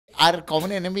our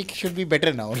common enemy should be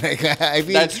better now. Like I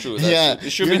feel That's true. That's true.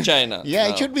 It should be China. Yeah,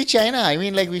 now. it should be China. I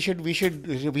mean, like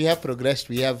we have progressed.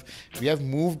 We have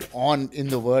moved on in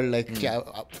the world. Like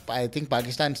I think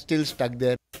Pakistan still stuck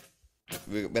there.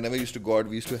 Whenever we used to go out,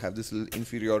 we used to have this little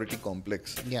inferiority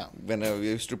complex. Yeah. Whenever we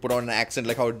used to put on an accent,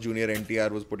 like how Junior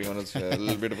NTR was putting on a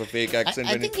little bit of a fake accent.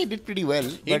 I think he did pretty well.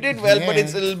 He did well, but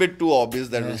it's a little bit too obvious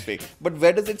that it was fake. But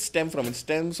where does it stem from? It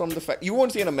stems from the fact you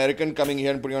won't see an American coming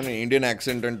here and putting on an Indian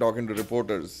accent and talking to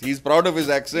reporters. He's proud of his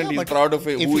accent. He's proud of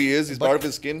who he is. He's proud of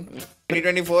his skin.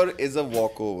 2024 is a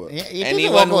walkover. Yeah,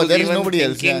 anyone who's there is nobody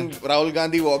else. Rahul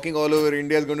Gandhi walking all over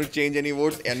India is going to change any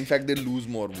votes. In fact, they'll lose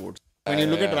more votes. When you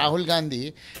look at Rahul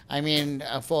Gandhi, I mean,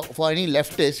 for any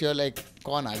leftist, you're like,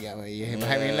 "Kaun aa gaya bhai?"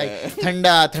 I mean, like,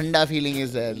 thanda feeling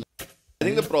is there. I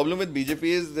think the problem with BJP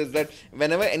is that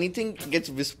whenever anything gets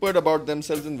whispered about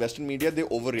themselves in Western media, they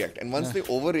overreact. And once they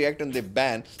overreact and they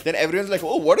ban, then everyone's like,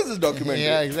 "Oh, what is this documentary?"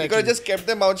 Yeah, exactly. You could have just kept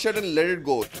them out shut and let it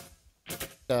go.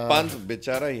 Pant,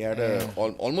 bichara, he had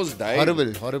almost died.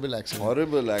 Horrible accident.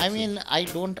 Horrible accident. I mean, I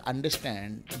don't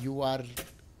understand. You are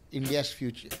India's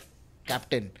future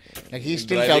captain. Like he's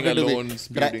still Driving shouted alone, to be.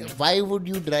 speeding. Why would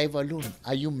you drive alone?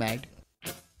 Are you mad?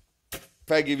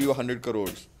 If I give you 100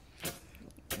 crores,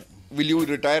 will you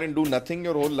retire and do nothing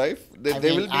your whole life?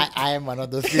 I am one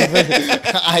of those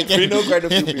people. We know quite a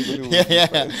few people who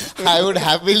yeah. I would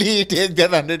happily take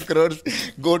that 100 crores,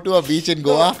 go to a beach in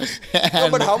Goa. No,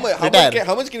 but how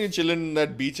much can you chill in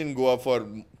that beach in Goa for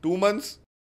 2 months?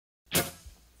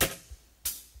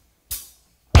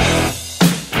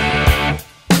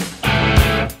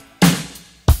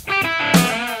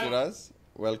 Shiraz,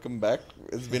 welcome back.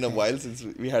 It's been a while since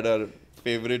we had our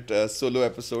favorite solo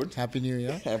episode. Happy New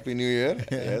Year. Happy New Year.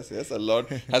 Yes. A lot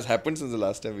has happened since the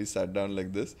last time we sat down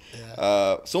like this.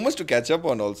 So much to catch up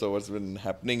on also. What's been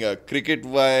happening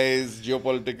cricket-wise,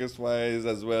 geopolitics-wise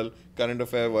as well, current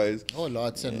affair-wise. Oh,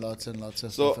 lots and lots of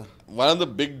stuff. So, one of the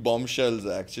big bombshells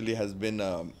actually has been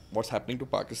what's happening to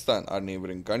Pakistan, our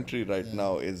neighboring country right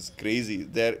now is crazy.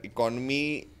 Their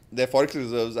economy, their forex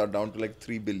reserves are down to like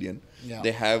 3 billion. Yeah.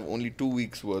 They have only 2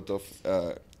 weeks worth of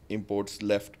imports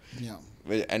left. Yeah.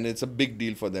 And it's a big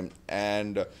deal for them.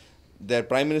 And their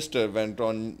prime minister went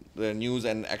on the news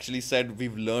and actually said,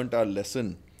 we've learnt our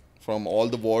lesson from all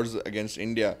the wars against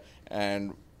India.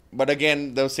 But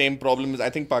again, the same problem is, I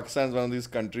think Pakistan is one of these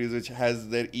countries which has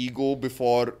their ego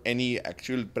before any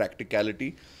actual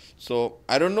practicality. So,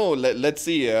 I don't know. Let's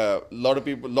see. A lot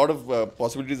of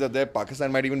possibilities are there.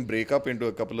 Pakistan might even break up into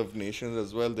a couple of nations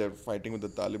as well. They're fighting with the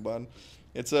Taliban.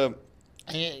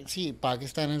 See,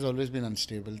 Pakistan has always been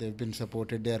unstable. They've been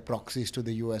supported. They are proxies to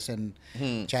the US and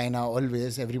China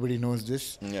always. Everybody knows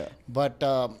this. Yeah. But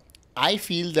I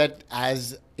feel that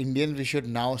as Indians, we should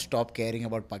now stop caring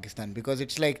about Pakistan because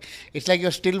it's like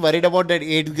you're still worried about that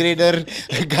 8th grader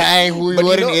guy who you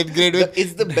were in 8th grade with.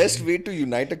 It's the best way to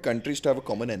unite a country is to have a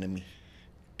common enemy.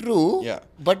 True. Yeah.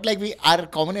 But like our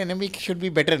common enemy should be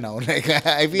better now. Like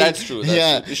I feel. That's true.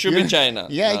 It should be China.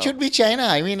 Yeah, it should be China.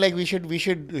 I mean, like we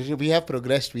have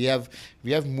progressed. We have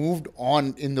moved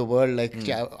on in the world. Like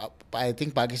I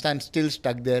think Pakistan still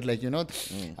stuck there. Like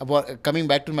about coming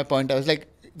back to my point, I was like,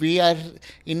 we are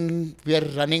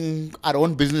running our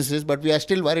own businesses, but we are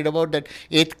still worried about that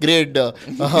 8th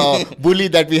grade bully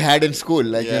that we had in school.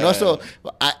 Like so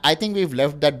I think we've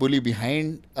left that bully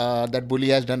behind. That bully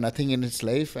has done nothing in its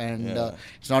life, and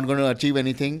it's not going to achieve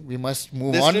anything. We must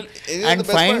move on and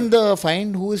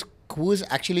find who is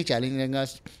actually challenging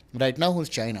us right now. Who's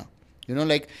China?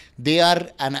 Like they are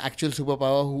an actual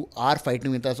superpower who are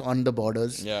fighting with us on the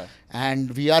borders. Yeah.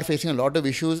 And we are facing a lot of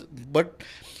issues, but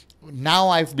now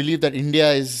I believe that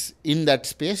India is in that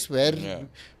space where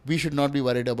we should not be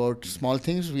worried about small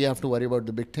things. We have to worry about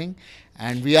the big thing.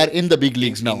 And we are in the big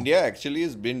leagues now. India actually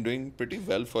has been doing pretty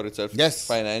well for itself. Yes.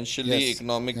 Financially,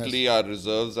 economically, our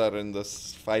reserves are in the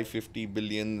 550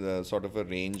 billion sort of a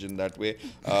range in that way.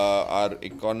 Our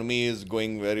economy is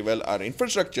going very well. Our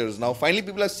infrastructure is now, finally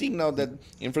people are seeing now that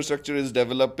infrastructure is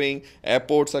developing.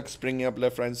 Airports are springing up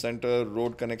left, right, center.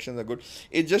 Road connections are good.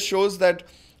 It just shows that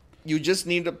you just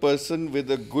need a person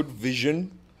with a good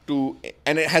vision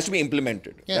and it has to be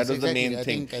implemented. Yes, that was the main I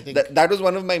thing. think that was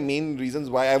one of my main reasons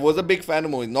why I was a big fan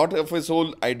of Modi. Not of his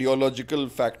whole ideological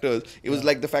factors. It was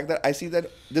like the fact that I see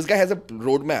that this guy has a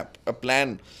roadmap, a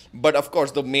plan. But of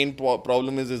course, the main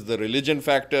problem is the religion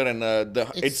factor, and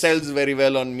it sells very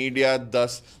well on media.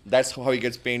 Thus, that's how he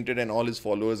gets painted, and all his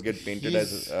followers get painted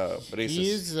as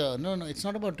racist. No, it's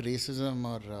not about racism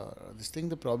or this thing.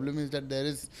 The problem is that there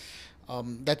is.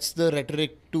 That's the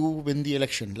rhetoric to win the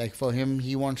election. Like for him,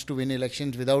 he wants to win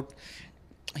elections without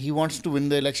he wants to win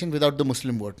the election without the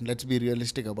Muslim vote. Let's be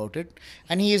realistic about it.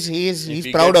 And he's If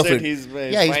he proud gets of it. he's He's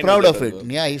fine proud with of that it. as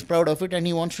well. Yeah, he's proud of it, and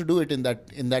he wants to do it in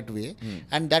that way.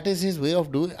 And that is his way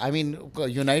of doing. I mean,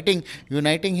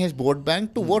 uniting his vote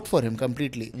bank to vote for him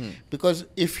completely. Because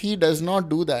if he does not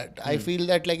do that, I feel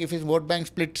that like if his vote bank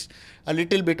splits a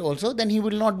little bit also, then he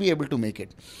will not be able to make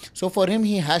it. So for him,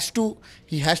 he has to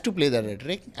play that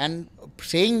rhetoric. And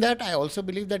saying that, I also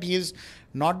believe that he is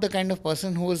not the kind of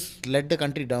person who has let the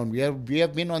country down. We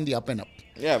have been on the up and up.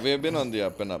 Yeah, we have been on the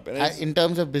up and up. And In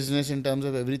terms of business, in terms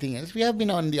of everything else, we have been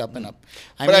on the up and up.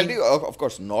 I think, of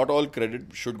course, not all credit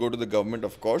should go to the government.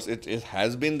 Of course, it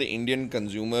has been the Indian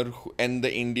consumer and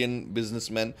the Indian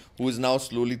businessman who is now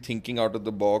slowly thinking out of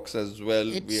the box as well.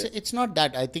 It's not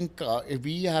that. I think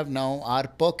we have now our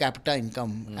per capita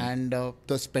income and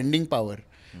the spending power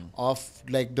of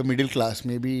like the middle class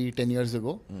maybe 10 years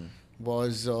ago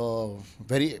was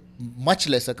very much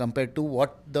lesser compared to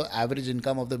what the average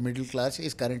income of the middle class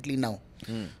is currently now.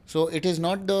 So it is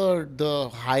not the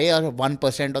higher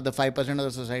 1% or the 5% of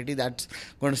the society that's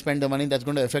going to spend the money that's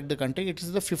going to affect the country. It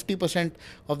is the 50%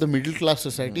 of the middle class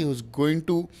society who's going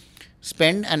to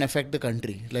spend and affect the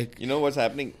country. Like, you know what's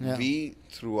happening? Yeah. We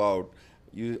throughout.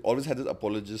 You always had this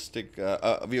apologistic.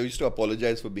 We used to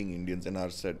apologize for being Indians in our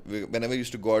set. Whenever we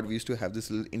used to go out, we used to have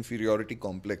this little inferiority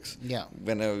complex. Yeah.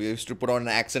 Whenever we used to put on an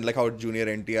accent, like how Junior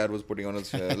NTR was putting on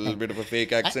a little bit of a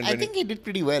fake accent. I think he did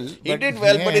pretty well. He did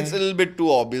well, but it's a little bit too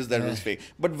obvious that it was fake.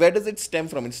 But where does it stem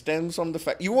from? It stems from the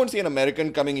fact you won't see an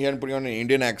American coming here and putting on an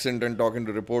Indian accent and talking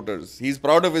to reporters. He's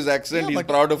proud of his accent. Yeah, He's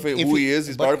proud of who he is.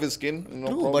 He's proud of his skin. No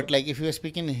True, problem. but like if you are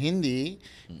speaking Hindi,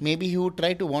 maybe he would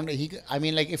try to wonder. I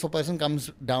mean, like if a person comes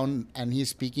down and he's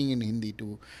speaking in Hindi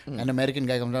to an American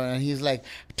guy comes down and he's like,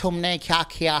 "Tumne kya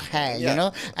kiya hai," you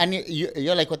know, and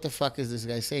you're like, "What the fuck is this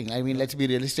guy saying?" I mean, let's be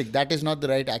realistic. That is not the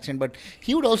right accent. But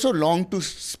he would also long to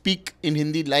speak in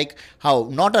Hindi, like how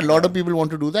not a lot of people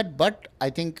want to do that. But I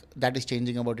think that is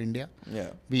changing about India. Yeah.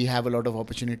 We have a lot of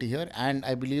opportunity here, and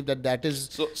I believe that is.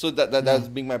 So that's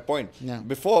being my point. Yeah.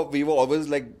 Before we were always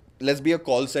like, let's be a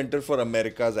call center for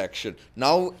America's action.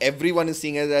 Now everyone is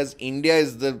seeing it as India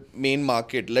is the main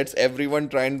market. Let's everyone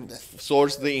try and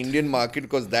source the Indian market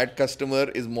because that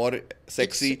customer is more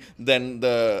sexy than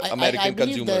the American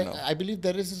consumer now. I believe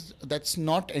that's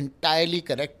not entirely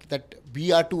correct. That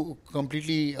we are to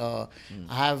completely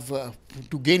have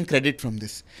to gain credit from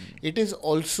this. It is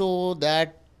also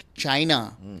that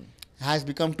China has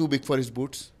become too big for his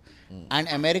boots. And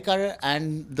America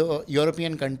and the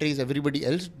European countries, everybody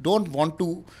else, don't want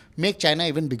to make China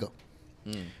even bigger.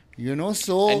 You know,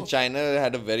 so... And China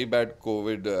had a very bad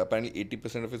COVID. Apparently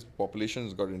 80% of its population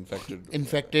has got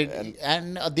infected.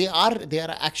 And they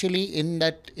are actually in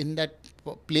that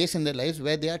place in their lives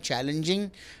where they are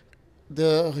challenging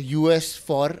the US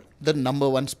for the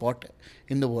 #1 spot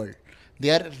in the world.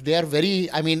 They are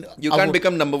very, I mean... You can't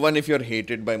become #1 if you're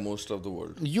hated by most of the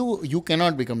world. You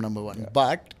cannot become #1,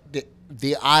 but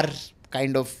they are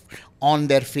kind of on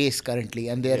their face currently,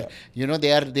 and they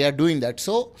are doing that.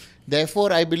 So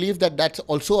therefore, I believe that that's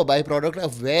also a byproduct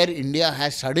of where India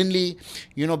has suddenly,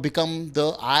 become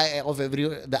the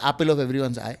apple of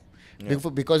everyone's eye. Yeah.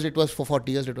 Because it was for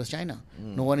 40 years, it was China.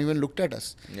 No one even looked at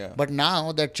us. Yeah. But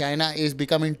now that China is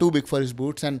becoming too big for his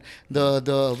boots, and the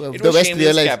West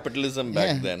realizes capitalism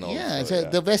back then. Also,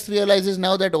 the West realizes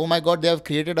now that, oh my God, they have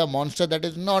created a monster that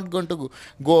is not going to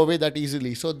go away that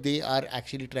easily. So they are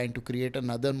actually trying to create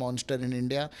another monster in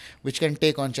India which can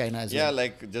take on China as well. Yeah,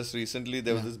 like just recently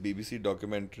there was this BBC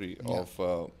documentary of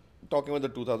talking about the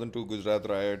 2002 Gujarat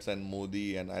riots and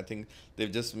Modi, and I think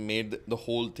they've just made the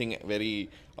whole thing very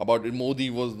about it. Modi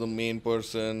was the main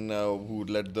person who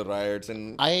led the riots,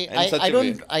 and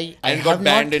it got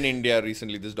banned in India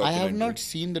recently. This documentary. I have not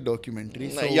seen the documentary.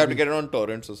 So you have to get it on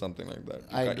torrents or something like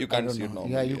that. You can't see it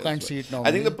normally. Yeah, you can't see it normally.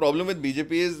 I think the problem with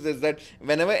BJP is that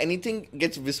whenever anything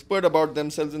gets whispered about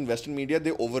themselves in Western media,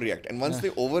 they overreact, and once they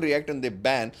overreact and they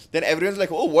ban, then everyone's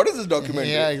like, "Oh, what is this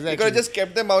documentary?" Yeah, exactly. You could have just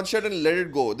kept their mouth shut and let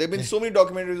it go. There've been so many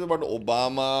documentaries about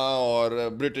Obama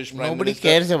or British Prime Nobody Minister.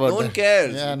 cares about No one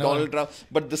cares. Yeah, Donald Trump.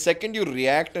 But the second you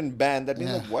react and ban, that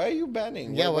means like, why are you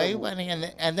banning? Yeah, why are you banning?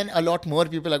 And then a lot more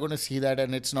people are going to see that,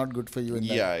 and it's not good for you.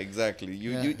 Yeah, exactly.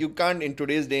 You can't, in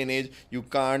today's day and age, you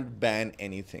can't ban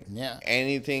anything. Yeah.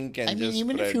 Anything can just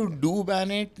even spread. If you do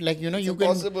ban it, like, it's you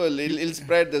impossible. It'll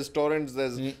spread. There's torrents.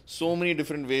 There's so many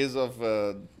different ways of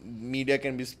media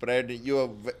can be spread. You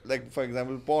have, like, for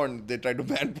example, porn. They try to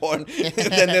ban porn.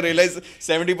 Then they realize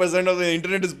 70% of the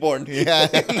internet is porn. Yeah.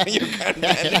 You can't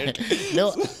ban it.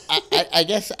 No, I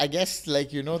guess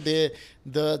like,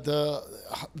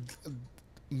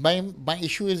 my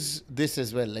issue is this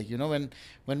as well. Like,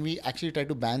 when we actually try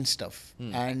to ban stuff,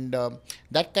 and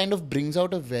that kind of brings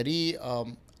out a very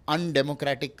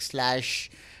undemocratic slash,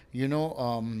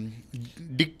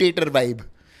 dictator vibe.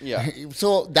 Yeah.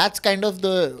 So that's kind of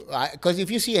the, because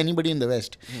if you see anybody in the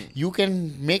West, you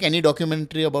can make any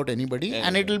documentary about anybody,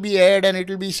 and it will be aired and it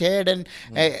will be shared, and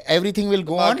everything will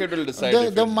go on. Market will decide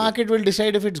if The it's market will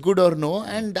decide if it's good or no,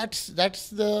 and that's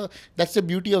the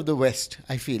beauty of the West,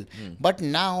 I feel. But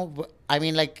now, I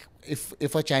mean, like,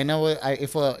 if a China were,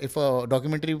 if a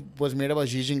documentary was made about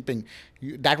Xi Jinping,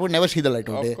 that would never see the light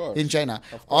of Of day course. in China,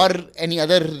 or any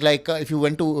other, like, if you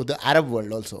went to the Arab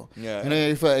world also. Yeah.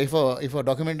 If a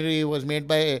documentary was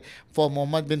made for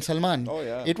Mohammed bin Salman, Oh,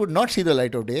 yeah. it would not see the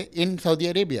light of day in Saudi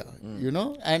Arabia.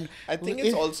 And I think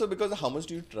it's also because how much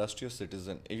do you trust your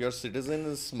citizen? If your citizen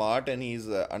is smart and he's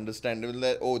understandable,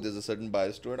 that, oh, there's a certain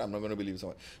bias to it, I'm not going to believe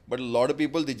someone. But a lot of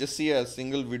people, they just see a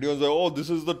single video and say, oh, this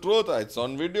is the truth. It's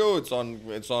on video. It's on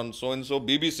so and so.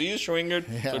 BBC is showing it,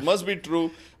 so it must be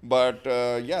true. But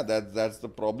that's the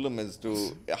problem, is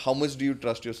to how much do you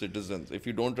trust your citizens? If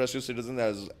you don't trust your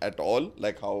citizens at all,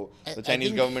 like how the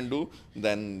Chinese government do,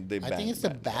 then they ban. I think it's a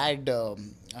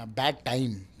bad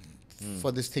time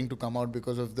for this thing to come out,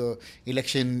 because of the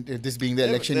election, this being the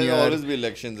election year. There'll always be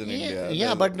elections in India.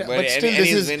 Yeah, but still, and this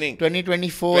he's is winning.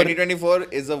 2024. 2024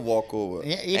 is a walkover.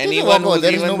 Yeah, it is a Anyone walkover. who's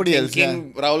There is even nobody else,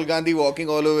 thinking Rahul Gandhi walking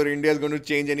all over India is going to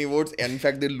change any votes. In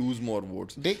fact, they lose more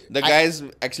votes. The I- guy's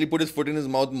actually put his foot in his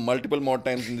mouth multiple more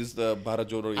times in this Bharat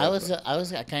Jodo Yatra. I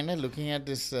was kind of looking at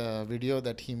this video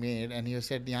that he made, and he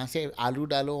said, "यहाँ से आलू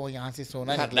डालो, यहाँ से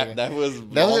सोना निकलेगा." That was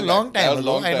a long time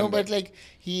ago. I know, back. but like,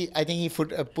 I think he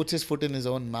puts his foot in his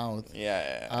own mouth.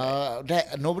 Yeah.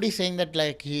 Nobody's saying that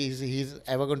like he's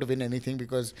ever going to win anything,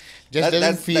 because just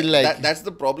doesn't feel like that's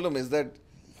the problem, is that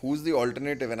who's the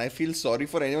alternative? And I feel sorry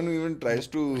for anyone who even tries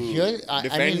to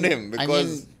defend him,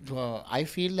 because I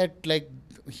feel that like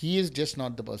he is just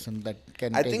not the person that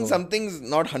can. I take think over. something's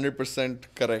not 100%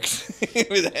 correct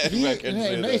with him. I can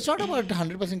say that. It's not about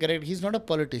 100% correct. He's not a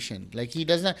politician. Like, he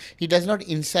does not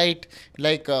incite,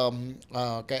 like,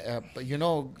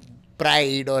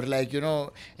 pride, or like,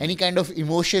 any kind of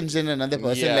emotions in another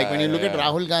person. Yeah, like, when you look at yeah.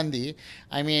 Rahul Gandhi,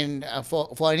 I mean,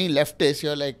 for any leftist,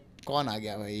 you're like, कौन आ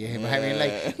गया भाई ये? I mean,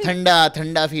 like,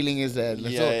 thanda feeling is there.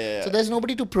 So there's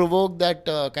nobody to provoke that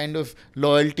kind of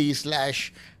loyalty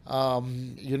slash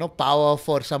power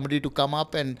for somebody to come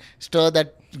up and stir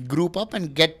that group up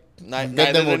and get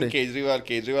Neither them than voted.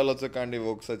 Kejriwal also can't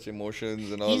evoke such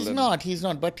emotions and all that. He's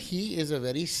not, but he is a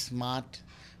very smart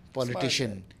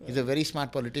politician. He's a very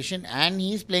smart politician, and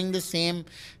he's playing the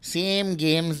same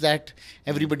games that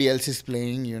everybody else is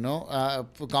playing.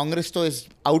 Congress though is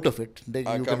out of it.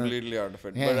 Completely out of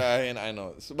it. Yeah. But I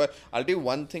know. So, but I'll tell you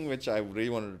one thing which I really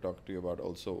wanted to talk to you about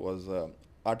also was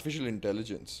artificial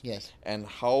intelligence. Yes. And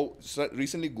how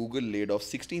recently Google laid off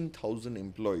 16,000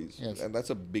 employees. Yes. And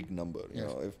that's a big number. You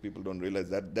know, if people don't realize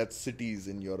that, that's cities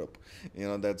in Europe.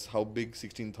 That's how big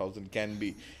 16,000 can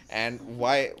be. And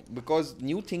why? Because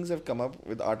new things have come up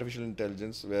with artificial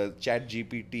intelligence, where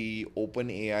ChatGPT,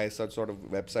 OpenAI, such sort of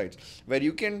websites, where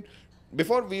you can.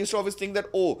 Before, we used to always think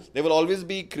that, there will always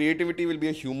be creativity, will be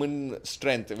a human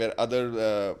strength, where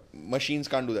other machines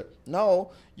can't do that.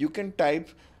 Now, you can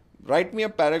write me a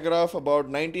paragraph about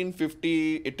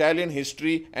 1950 Italian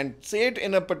history and say it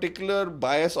in a particular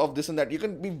bias of this and that. You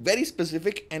can be very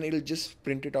specific and it'll just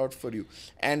print it out for you.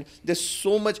 And there's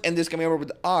so much, and this coming up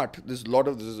with art. There's a lot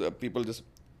of people, just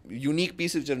unique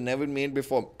pieces which are never made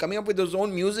before, coming up with his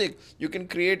own music. You can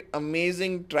create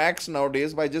amazing tracks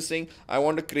nowadays by just saying, I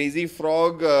want a crazy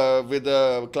frog with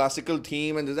a classical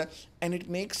theme and that, and it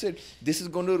makes it. This is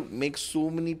going to make so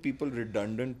many people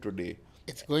redundant today.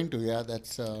 It's going to, yeah.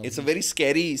 That's. It's a very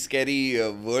scary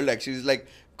world. Actually, it's like,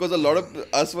 because a lot of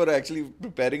us were actually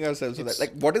preparing ourselves for that.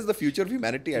 Like, what is the future of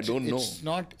humanity? I don't know.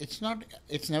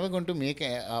 It's never going to make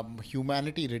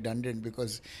humanity redundant,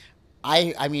 because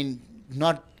I mean,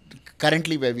 not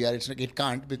currently where we are, it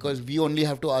can't, because we only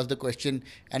have to ask the question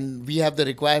and we have the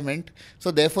requirement.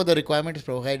 So therefore the requirement is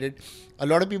provided. A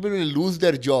lot of people will lose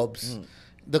their jobs.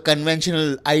 The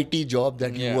conventional IT job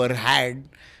that you had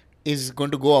is going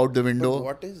to go out the window. But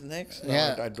what is next?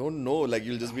 Yeah. I don't know. Like,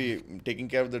 you'll just be taking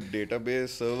care of the database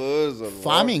servers or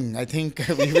farming. I think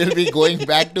we will be going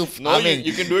back to farming. No,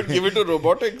 you can do it. Give it to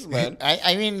robotics, man.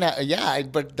 I mean,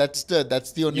 but that's the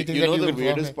only thing you that know you the can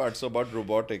weirdest part. So about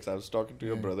robotics, I was talking to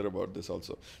your brother about this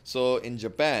also. So in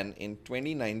Japan, in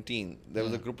 2019, there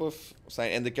was a group of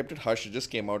scientists, and they kept it hush. It just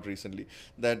came out recently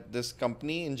that this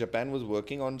company in Japan was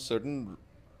working on certain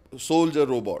soldier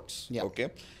robots. Yeah. Okay.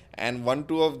 and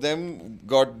two of them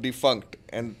got defunct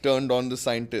and turned on the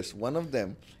scientists. One of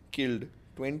them killed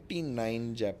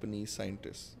 29 Japanese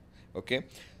scientists. Okay,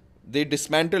 they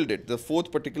dismantled it. The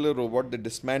fourth particular robot, they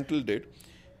dismantled it.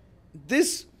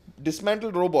 This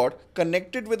dismantled robot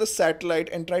connected with a satellite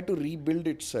and tried to rebuild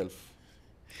itself.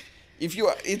 If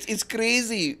you, it's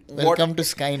crazy. Welcome to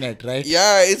Skynet, right?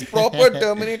 Yeah, it's proper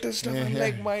Terminator stuff. I'm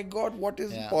like, my God, what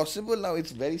is possible now?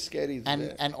 It's very scary.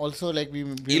 And also like we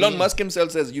Elon Musk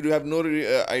himself says, you have no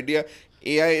idea.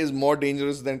 AI is more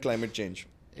dangerous than climate change.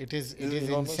 It is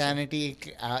insanity.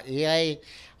 AI.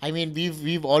 I mean,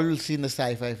 we've all seen the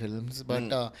sci-fi films,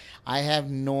 but I have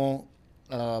no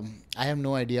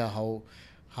idea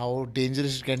how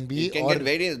dangerous it can be. It can get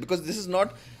very dangerous because this is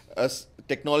not a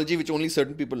technology which only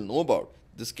certain people know about.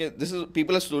 This is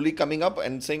people are slowly coming up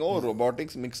and saying, oh,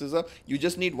 robotics mixes up. You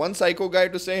just need one psycho guy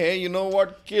to say, hey, you know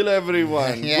what, kill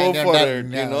everyone, go for it.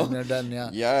 Yeah, you know, you're done. Yeah.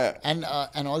 Yeah.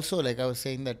 And also, like I was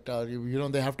saying that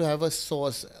they have to have a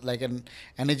source, like an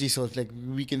energy source. Like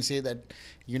we can say that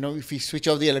if we switch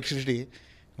off the electricity,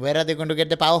 where are they going to get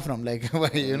the power from? Like, so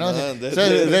there's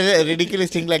a ridiculous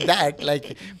thing like that.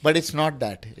 Like, but it's not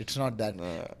that. It's not that.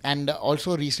 And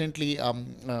also recently,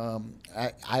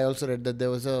 I also read that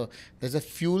there's a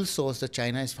fuel source that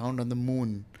China has found on the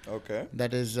moon. Okay.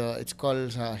 That is, it's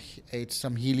called it's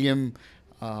some helium.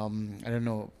 I don't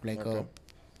know, like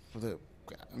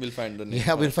we'll find the name.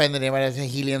 Yeah, we'll find the name. I say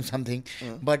helium something.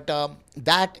 But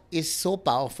that is so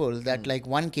powerful that like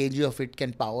 1 kg of it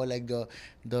can power like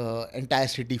the entire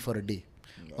city for a day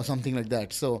or something like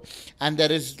that. So, and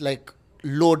there is like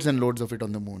loads and loads of it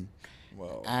on the moon.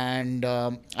 Wow. And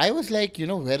I was like,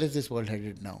 where is this world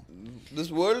headed now? This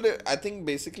world, I think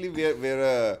basically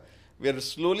we're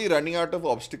slowly running out of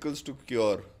obstacles to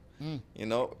cure.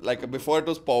 Like before it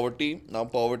was poverty. Now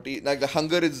poverty, like the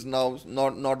hunger is now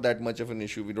not that much of an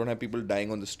issue. We don't have people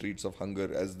dying on the streets of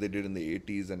hunger as they did in the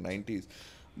 80s and 90s.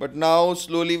 But now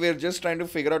slowly we're just trying to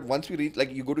figure out, once we reach,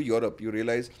 like you go to Europe, you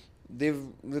realize they've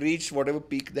reached whatever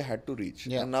peak they had to reach.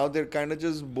 Yeah. And now they're kind of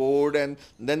just bored, and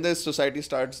then the society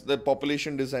starts, the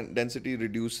population density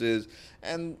reduces,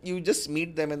 and you just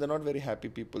meet them and they're not very happy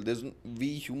people.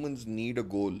 We humans need a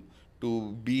goal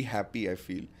to be happy, I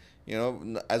feel.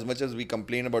 As much as we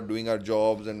complain about doing our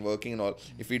jobs and working and all,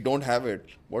 if we don't have it,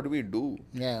 what do we do?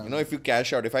 Yeah. If you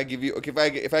cash out, if I give you,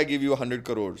 if I give you 100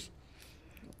 crores,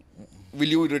 will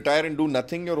you retire and do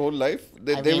nothing your whole life?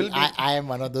 I am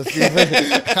one of those people.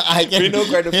 We know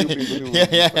quite a few people who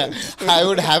yeah. I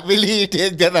would happily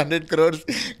take that 100 crores,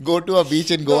 go to a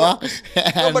beach in Goa.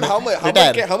 No, but how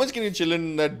much can you chill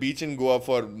in that beach in Goa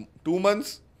for 2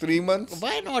 months? 3 months?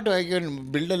 Why not? I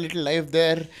can build a little life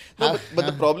there. No, but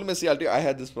the problem is, see, I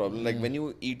had this problem. Like when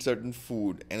you eat certain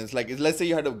food and it's like, let's say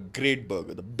you had a great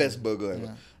burger, the best burger ever.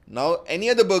 Yeah. Now,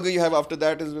 any other burger you have after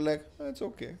that is like, it's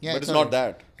okay. Yeah, but it's not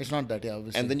that. It's not that, yeah,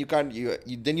 obviously. And then you can't,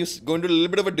 then you go into a little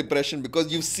bit of a depression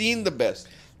because you've seen the best.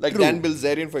 Like True. Dan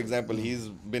Bilzerian, for example, he's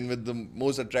been with the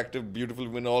most attractive, beautiful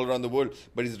women all around the world.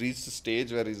 But he's reached a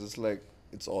stage where he's just like,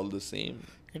 it's all the same.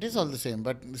 It is all the same,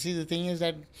 but see, the thing is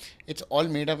that it's all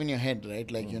made up in your head, right?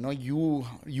 Like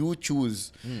you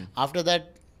choose. After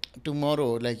that,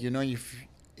 tomorrow, like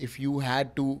if you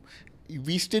had to,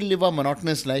 we still live a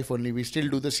monotonous life only. We still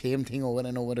do the same thing over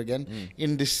and over again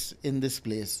in this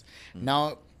place.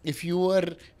 Now, if you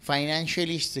were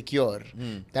financially secure,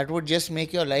 that would just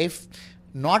make your life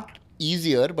not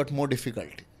easier but more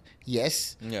difficult.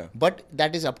 Yes, but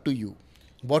that is up to you.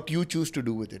 What you choose to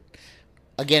do with it.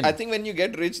 Again, I think when you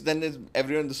get rich, then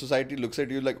everyone in the society looks at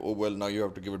you like, oh, well, now you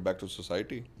have to give it back to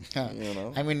society.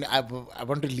 I mean, I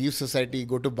want to leave society,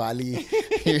 go to Bali,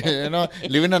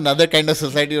 live in another kind of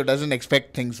society who doesn't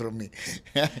expect things from me.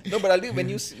 No, but Aldi, when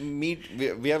you meet,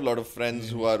 we have a lot of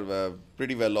friends who are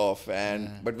pretty well off,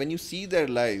 but when you see their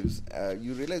lives,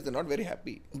 you realize they're not very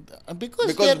happy.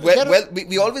 Because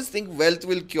we always think wealth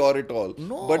will cure it all.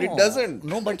 No, but it doesn't.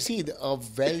 No, but see,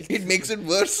 wealth... it makes it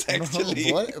worse,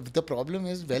 actually. The problem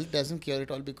is wealth doesn't cure it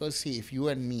all, because see, if you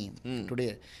and me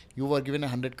today, you were given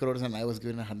 100 crores and I was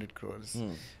given 100 crores.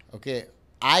 Okay,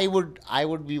 I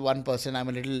would be one person. I'm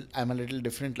a little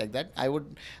different like that. I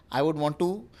would want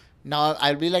to, now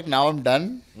I'll be like, now I'm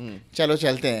done. Chalo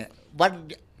chalte hain. But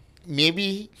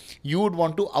maybe you would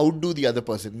want to outdo the other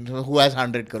person who has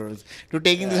 100 crores. To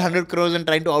taking this 100 crores and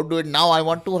trying to outdo it, now I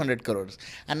want 200 crores.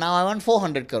 And now I want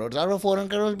 400 crores. Out of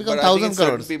 400 crores become 1,000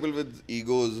 crores. People with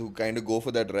egos who kind of go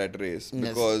for that rat race.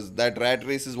 Because that rat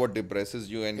race is what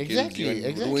depresses you and kills you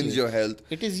and ruins your health.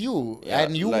 It is you.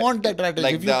 And you want that rat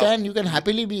race. If you can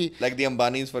happily be... Like the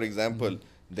Ambanis, for example.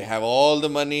 They have all the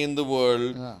money in the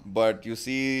world, Yeah. but you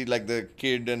see, like the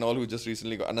kid and all who just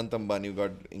recently got Anant Ambani, who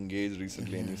got engaged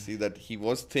recently, and you see that he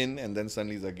was thin, and then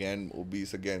suddenly he's again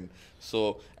obese again. So,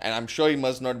 and I'm sure he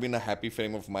must not be in a happy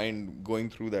frame of mind going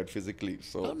through that physically. No,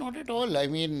 So, not at all. I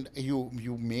mean,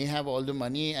 you may have all the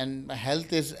money, and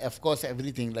health is, of course,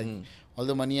 everything. Like all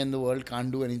the money in the world can't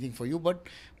do anything for you. But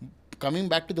coming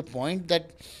back to the point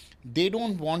that they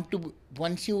don't want to.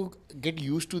 Once you get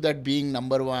used to that being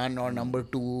number one or number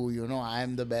two, I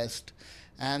am the best,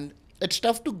 and it's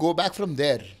tough to go back from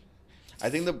there. I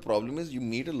think the problem is you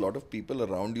meet a lot of people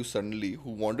around you suddenly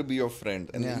who want to be your friend,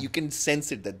 and Yeah. you can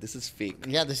sense it that this is fake.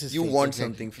 Yeah, this is You fake, want exactly.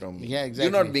 something from me. Yeah, You're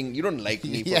not exactly. you don't like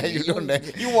me. For Yeah, me. you don't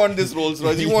like- You want this Rolls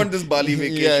Royce. You want this Bali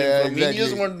vacation Yeah, from me. You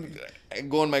just exactly. want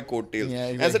go on my coattails. Yeah,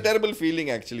 That's a exactly. terrible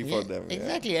feeling actually for Yeah, them. Yeah.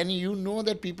 exactly, and you know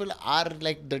that people are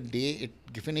like the day it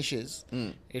finishes.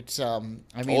 It's I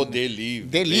mean, Oh, they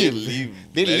leave. They leave.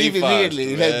 They very leave fast, immediately.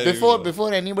 Like very fast.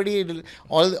 before anybody,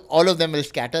 all of them will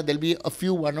scatter. There'll be a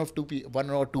few, one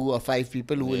or two or five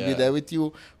people who will be Yeah. there with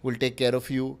you, who will take care of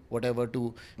you, whatever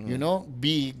to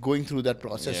be going through that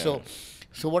process. Yeah.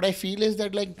 So what I feel is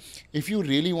that, like, if you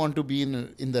really want to be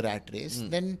in the rat race,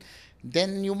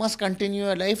 then you must continue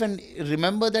your life and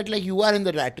remember that, like, you are in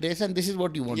the rat race and this is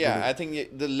what you want to do. Yeah, I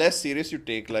think the less serious you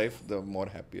take life, the more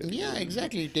happier. you Yeah, will be.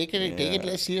 exactly. Take it Yeah.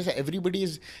 less serious. Everybody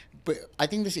is. I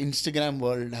think this Instagram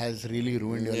world has really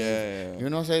ruined your life.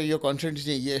 Yeah. So you're constantly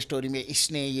saying, "ये story में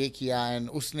इसने ये किया and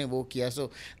उसने वो किया."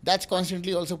 So that's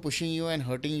constantly also pushing you and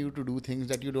hurting you to do things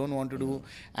that you don't want to do,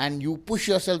 and you push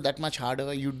yourself that much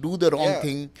harder. You do the wrong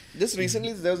thing. Just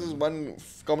recently, there was this one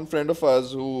common friend of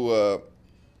ours who,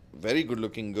 very good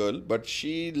looking girl, but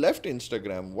she left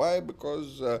Instagram. Why?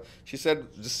 Because she said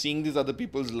just seeing these other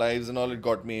people's lives and all, it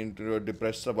got me into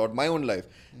depressed about my own life.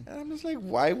 And I'm just like,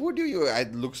 why would you?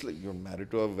 It looks like you're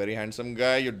married to a very handsome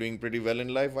guy. You're doing pretty well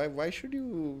in life. Why should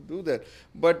you do that?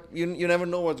 But you never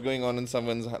know what's going on in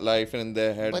someone's life and in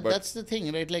their head. But that's the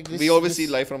thing, right? Like this, we always see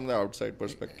life from the outside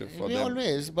perspective for we them.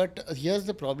 always, but here's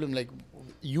the problem, like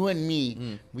you and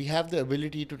me, we have the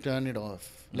ability to turn it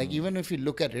off. Like even if you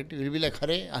look at it, you'll be like,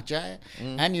 "Hare, acha hai,"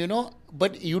 and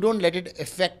but you don't let it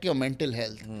affect your mental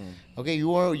health. Okay,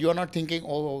 you are not thinking,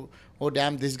 oh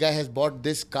damn, this guy has bought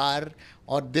this car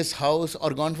or this house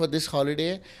or gone for this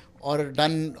holiday or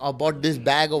done or bought this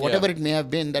bag or whatever it may have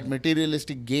been, that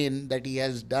materialistic gain that he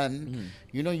has done.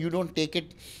 You don't take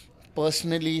it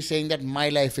personally saying that my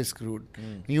life is screwed.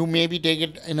 You maybe take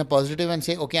it in a positive and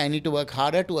say, okay, I need to work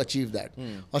harder to achieve that.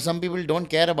 Or some people don't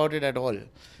care about it at all.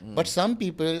 But some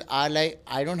people are like,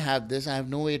 I don't have this, I have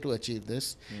no way to achieve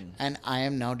this, and I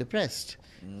am now depressed.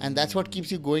 And that's what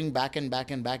keeps you going back and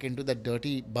back and back into that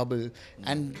dirty bubble.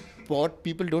 And what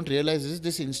people don't realize is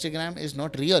this Instagram is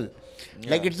not real.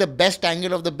 Like it's the best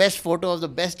angle of the best photo of the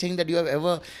best thing that you have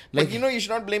ever. Like, But you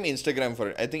should not blame Instagram for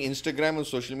it. I think Instagram and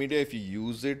social media, if you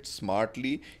use it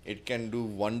smartly, it can do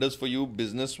wonders for you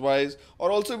business-wise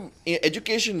or also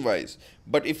education-wise.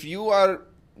 But if you are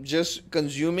just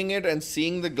consuming it and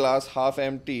seeing the glass half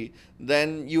empty,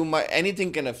 then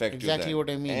anything can affect exactly you. what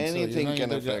I mean. Anything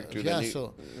can affect you. Yeah.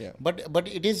 Then yeah. But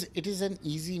it is an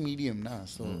easy medium, na.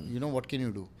 So what can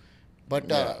you do? But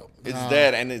It's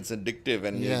there and it's addictive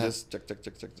and you just chuck.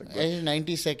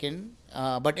 90-second.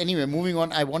 But anyway, moving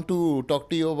on. I want to talk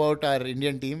to you about our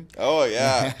Indian team. Oh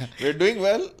yeah, we're doing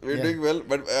well. Doing well.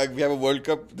 But we have a World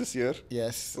Cup this year.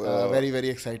 Yes, very very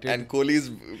excited. And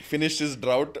Kohli's finished his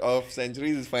drought of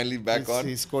centuries. He's finally back on.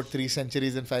 He scored 3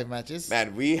 centuries in 5 matches.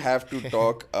 Man, we have to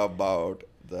talk about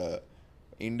the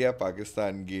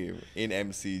India-Pakistan game in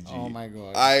MCG. Oh my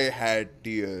God. I had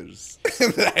tears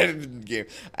in that game.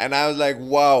 And I was like,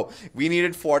 wow, we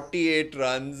needed 48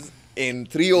 runs in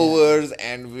 3 overs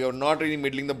and we are not really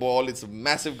middling the ball. It's a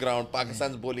massive ground.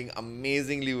 Pakistan's bowling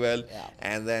amazingly well. Yeah.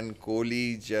 And then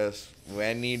Kohli just,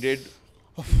 when needed,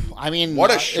 I mean,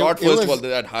 what a shot it first was, of all,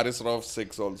 that Haris Rauf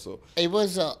 6 also. It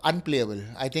was unplayable.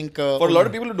 I think For a lot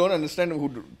of people who don't understand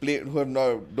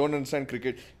don't understand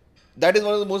cricket, that is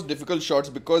one of the most difficult shots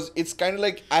because it's kind of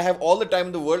like I have all the time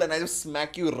in the world and I just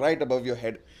smack you right above your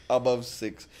head, above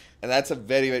 6. And that's a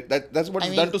that's what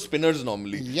is done to spinners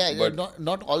normally. Yeah, but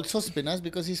not also spinners,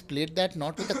 because he's played that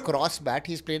not with a cross bat,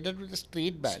 he's played that with a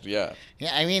straight bat. Yeah. Yeah,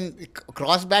 I mean,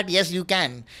 cross bat, yes, you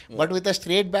can. But with a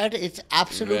straight bat, it's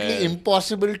absolutely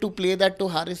impossible to play that to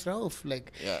Haris Rauf.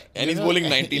 Like, and he's bowling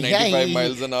 90, 95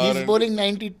 miles an hour. He's bowling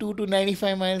 92 to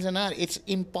 95 miles an hour. It's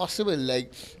impossible.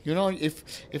 Like,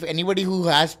 if anybody who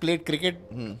has played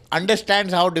cricket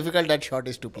understands how difficult that shot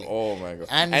is to play. Oh my God.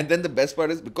 And then the best part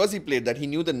is because he played that, he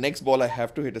knew the next next ball I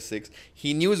have to hit a 6.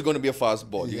 He knew it's going to be a fast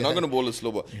ball. You're not going to bowl a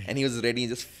slow ball. And he was ready. He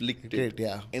just flicked it.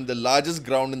 In the largest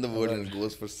ground in the world and it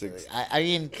goes for 6. I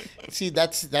mean, see,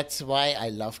 that's why I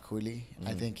love Kohli.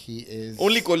 I think he is...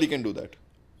 Only Kohli can do that.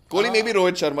 Kohli maybe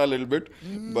Rohit Sharma a little bit,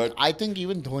 but... I think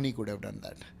even Dhoni could have done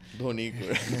that. Dhoni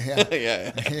could.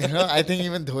 Yeah. I think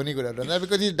even Dhoni could have done that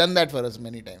because he's done that for us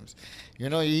many times.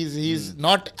 He's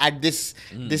not at this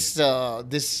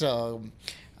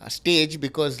stage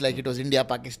because like it was India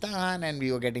Pakistan and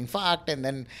we were getting fucked and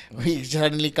then we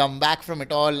suddenly come back from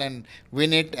it all and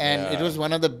win it, and it was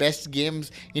one of the best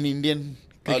games in Indian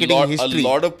cricketing history. A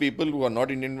lot of people who are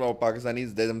not Indian or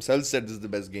Pakistanis, they themselves said this is the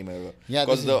best game ever. Yeah,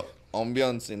 because the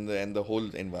ambience and the whole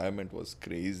environment was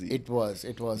crazy. It was.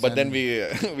 But then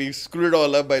we screwed it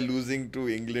all up by losing to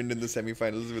England in the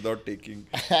semi-finals without taking.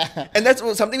 And that's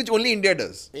something which only India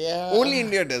does. Yeah. Only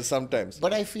India does sometimes.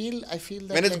 But I feel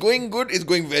that when it's going good, it's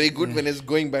going very good. When it's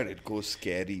going bad, it goes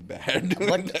scary bad.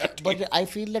 But I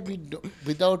feel that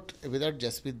without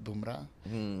Jasprit Bumrah,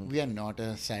 we are not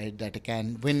a side that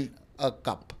can win a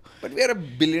cup. But we are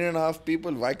 1.5 billion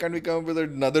people. Why can't we come up with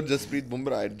another Jasprit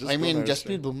Bumrah?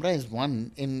 Jasprit Bumrah is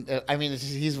one in.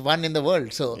 He's one in the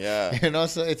world. So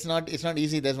so it's not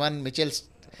easy. There's one Mitchell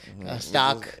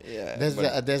Stark.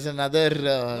 There's another.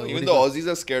 Even the Aussies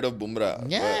are scared of Bumrah.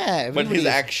 Yeah, but his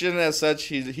action as such,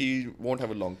 he won't have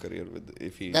a long career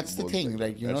if he. That's the thing,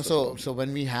 like So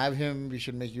when we have him, we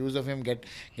should make use of him. Get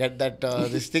that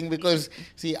this thing, because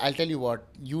see, I'll tell you what.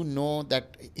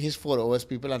 That his 4 overs,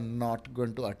 people are not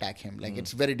going to attack him. Like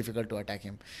it's very difficult to attack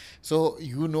him. So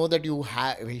that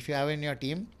if you have in your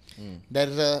team,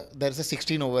 there's a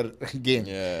 16 over game.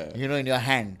 In your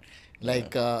hand.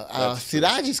 Like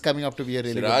Siraj is coming up to be a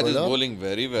really good bowler. Siraj is bowling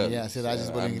very well. Yeah, Siraj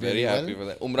is bowling very well. happy with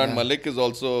that. Umran Malik is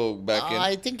also back in.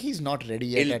 I think he's not ready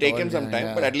yet. It'll take him some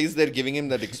time, but at least they're giving him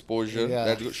that exposure.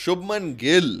 That's good. Shubman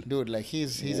Gill, dude, like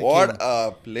he's what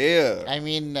a player. I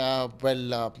mean, all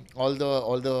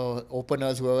the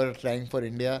openers who are trying for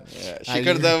India,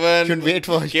 Shikhar Dhawan should wait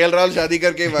for KL Rahul shadi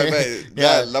karke bye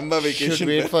bye. Lamba vacation. Should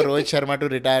wait for Rohit Sharma to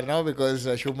retire now, because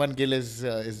Shubman Gill is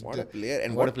what a player,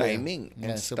 and what timing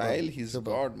and style he's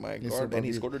got. My God, and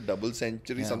he scored a double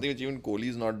century, something which even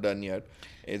Kohli's not done yet.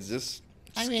 It's just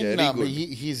scary good.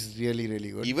 He's really,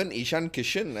 really good. Even Ishan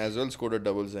Kishan as well scored a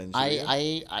double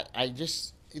century.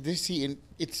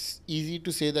 It's easy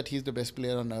to say that he's the best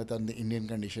player on earth on the Indian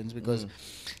conditions, because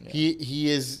he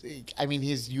is. I mean,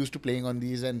 he's used to playing on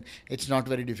these, and it's not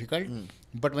very difficult.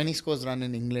 But when he scores run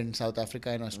in England, South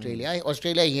Africa, and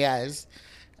Australia he has,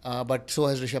 but so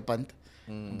has Rishab Pant.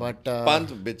 But Pant,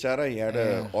 bichara, he had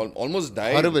almost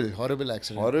died. Horrible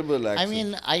accident. I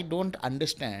mean, I don't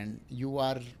understand. You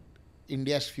are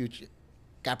India's future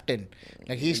captain.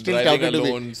 Like he's still driving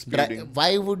alone, speeding.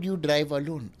 Why would you drive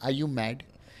alone? Are you mad?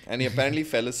 And he apparently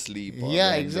fell asleep.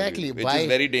 Exactly. Which is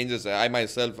very dangerous. I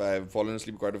myself, I have fallen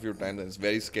asleep quite a few times, and it's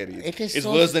very scary. It's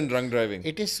worse than drunk driving.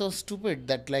 It is so stupid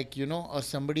that, like,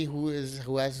 somebody who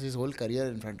has his whole career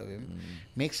in front of him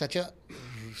makes such a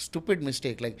stupid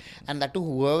mistake. Like, and that to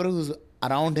whoever who's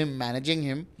around him, managing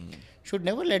him, should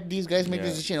never let these guys make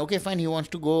this decision. Okay, fine, he wants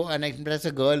to go and impress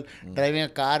a girl driving a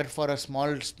car for a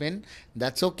small spin.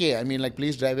 That's okay. I mean, like,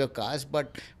 please drive your cars.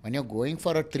 But when you're going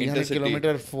for a 300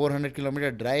 kilometer, 400 kilometer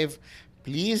drive,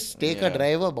 please take a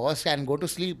driver, boss, and go to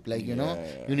sleep. Like, you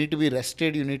need to be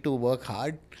rested. You need to work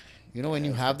hard. When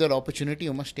you have that opportunity,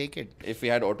 you must take it. If we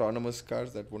had autonomous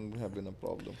cars, that wouldn't have been a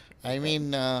problem. I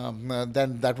mean,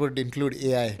 then that would include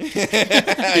AI.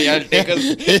 I'll take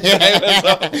us drivers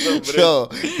off the bridge. So,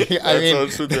 I mean,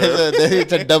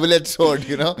 it's a double-edged sword,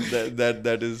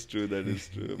 That is true.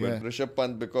 But Rishab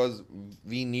Pant, because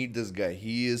we need this guy.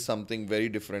 He is something very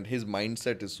different. His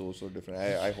mindset is so different.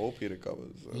 I hope he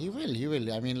recovers. He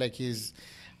will. I mean, like,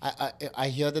 I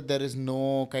hear that there is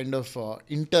no kind of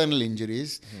internal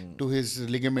injuries to his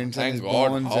ligaments and his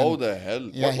bones. Thank God. How the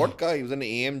hell? Yeah, what car? He was in an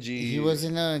AMG. He was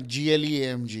in a GLE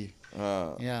AMG.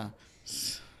 Yeah.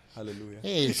 Hallelujah.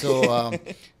 Hey, so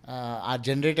our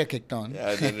generator kicked on.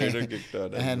 Yeah, generator kicked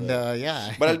on. And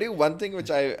But I'll tell you one thing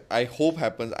which I hope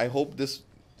happens. I hope this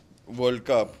World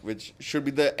Cup, which should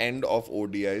be the end of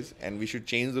ODIs, and we should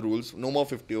change the rules. No more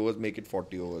 50 overs, make it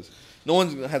 40 overs. No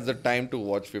one has the time to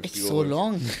watch 50 overs. It's so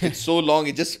long. It's so long.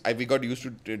 We got used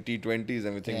to T20s,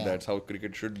 and we think that's how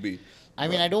cricket should be. I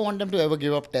mean, I don't want them to ever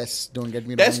give up tests. Don't get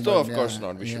me wrong. Tests, though, of course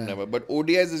not. We should never. But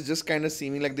ODIs is just kind of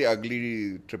seeming like the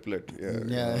ugly triplet.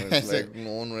 It's like,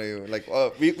 no one, like,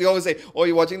 we always say, oh,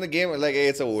 you're watching the game? Like, hey,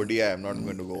 it's a ODI. I'm not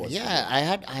going to go watch it. I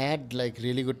had like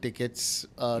really good tickets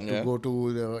to go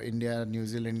to the India-New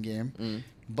Zealand game.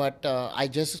 but I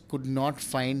just could not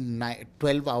find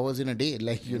 12 hours in a day.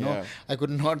 Like, Yeah. I could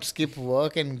not skip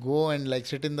work and go and like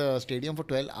sit in the stadium for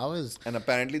 12 hours. And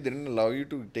apparently they didn't allow you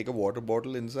to take a water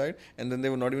bottle inside, and then they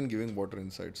were not even giving water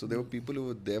inside. So there were people who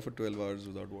were there for 12 hours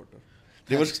without water.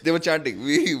 They were chanting,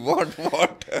 "We want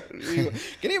water."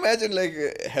 Can you imagine, like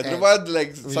Hyderabad?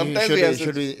 Like sometimes we have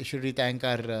Should we thank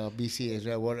our BCA,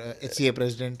 HCA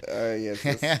president? Yes,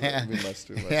 we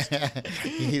must. We must.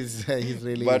 He's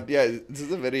really. But yeah, this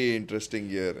is a very interesting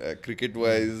year,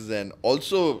 cricket-wise, and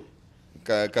also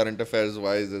current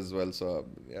affairs-wise as well. So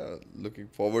yeah, looking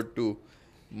forward to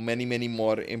many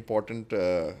more important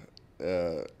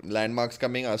landmarks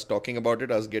coming. Us talking about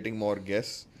it, us getting more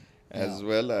guests as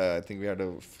well. I think we had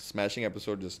a smashing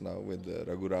episode just now with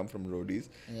Raghuram from Roadies,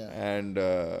 and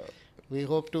we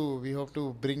hope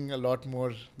to bring a lot more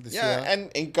this year. yeah, and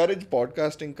encourage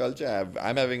podcasting culture.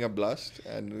 I'm having a blast,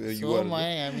 and you So are. am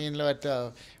I. I mean,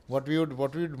 what we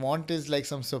would want is like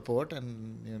some support,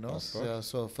 and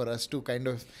so for us to kind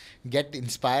of get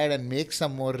inspired and make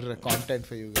some more content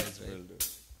for you guys, right? Will do.